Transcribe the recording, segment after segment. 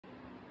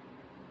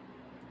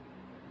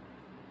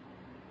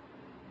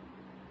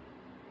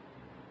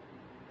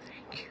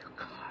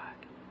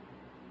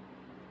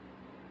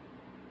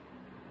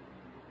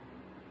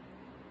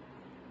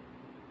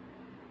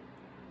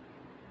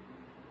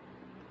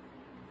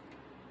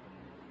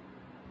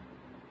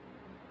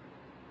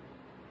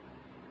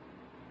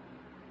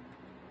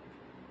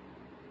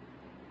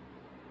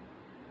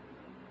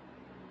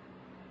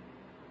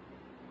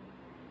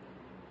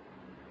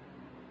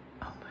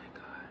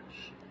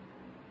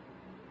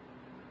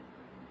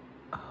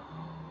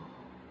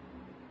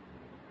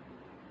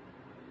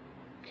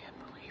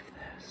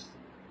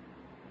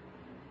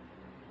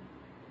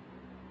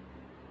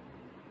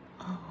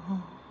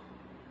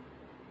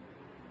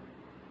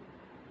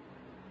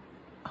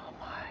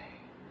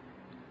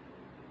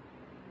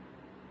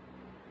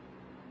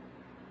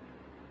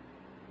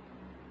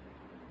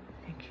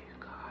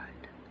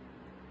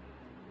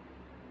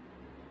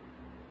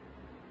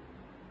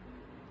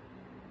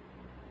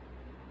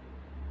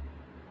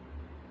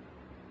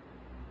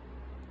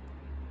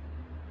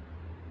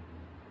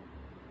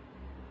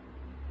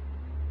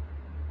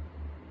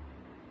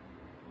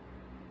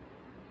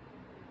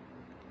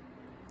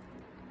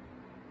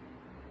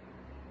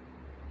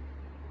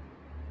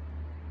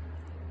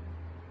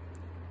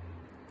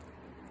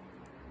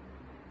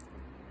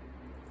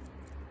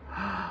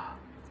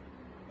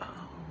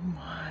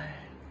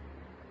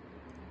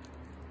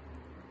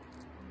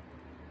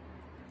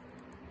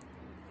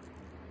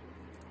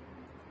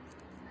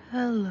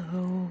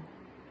Hello.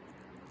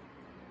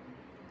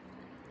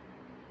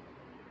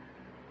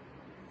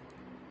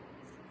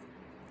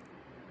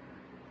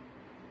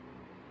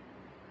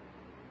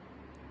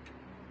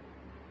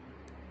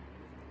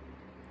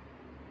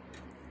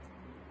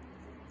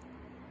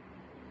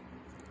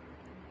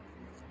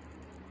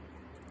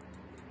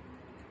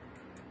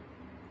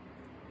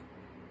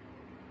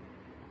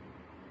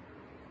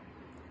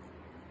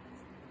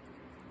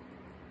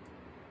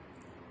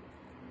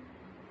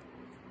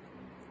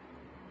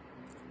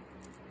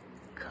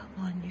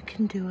 Come on, you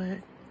can do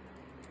it.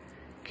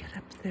 Get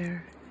up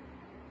there.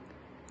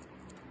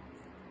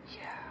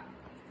 Yeah.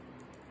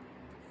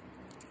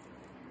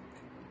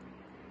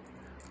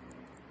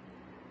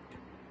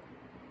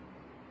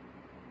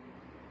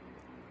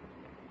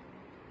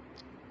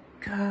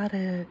 Got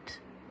it.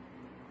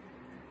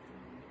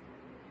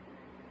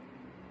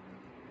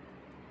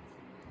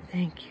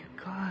 Thank you,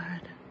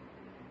 God.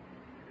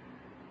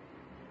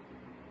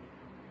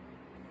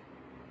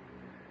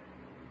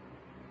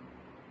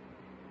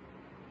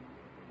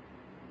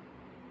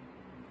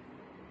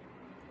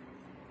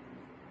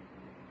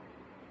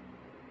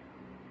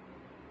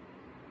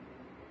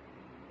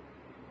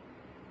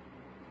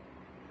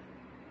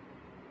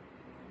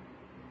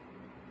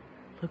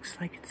 Looks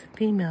like it's a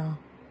female.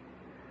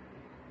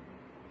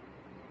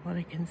 What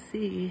I can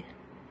see.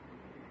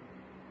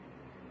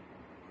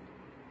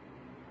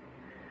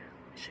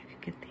 Wish I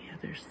could get the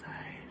other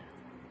side.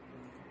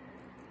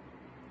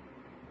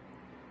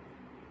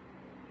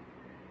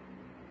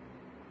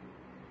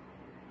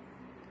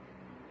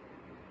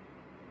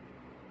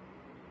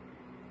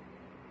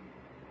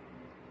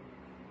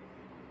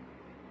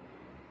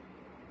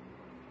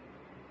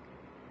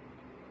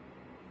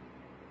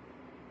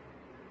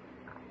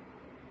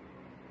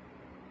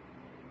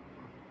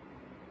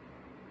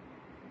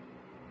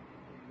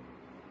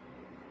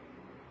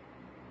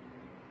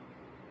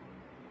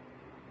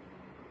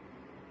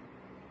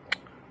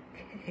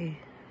 Okay.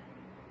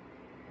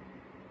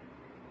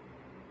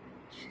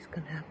 She's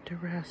gonna have to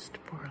rest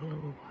for a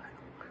little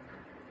while.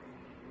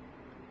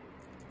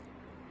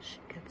 She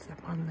gets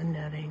up on the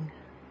netting.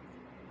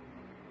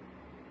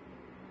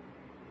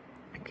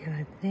 Again,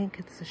 I think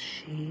it's a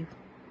she.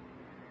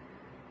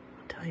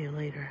 I'll tell you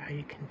later how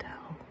you can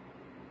tell.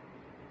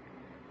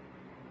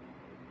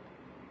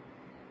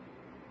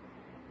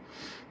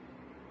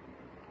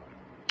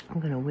 I'm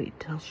gonna wait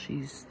till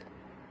she's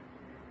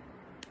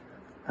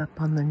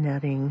up on the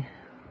netting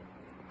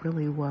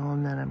really well,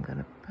 and then I'm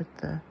gonna put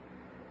the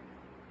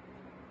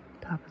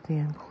top of the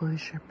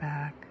enclosure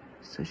back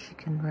so she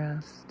can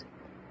rest.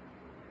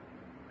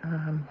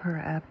 Her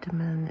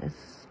abdomen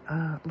is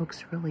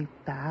looks really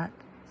fat,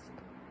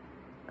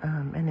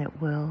 and it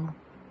will,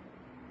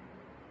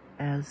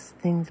 as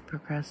things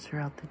progress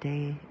throughout the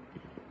day,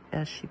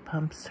 as she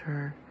pumps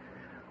her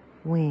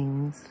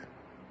wings,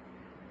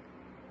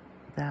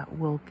 that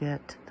will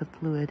get the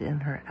fluid in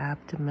her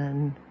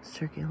abdomen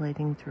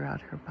circulating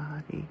throughout her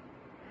body.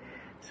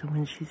 So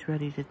when she's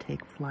ready to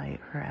take flight,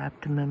 her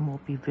abdomen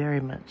will be very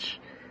much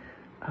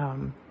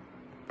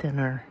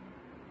thinner.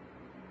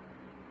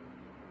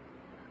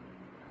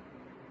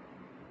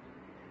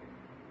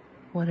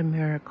 What a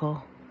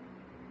miracle.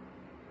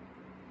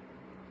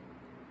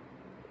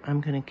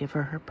 I'm going to give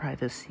her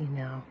privacy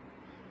now.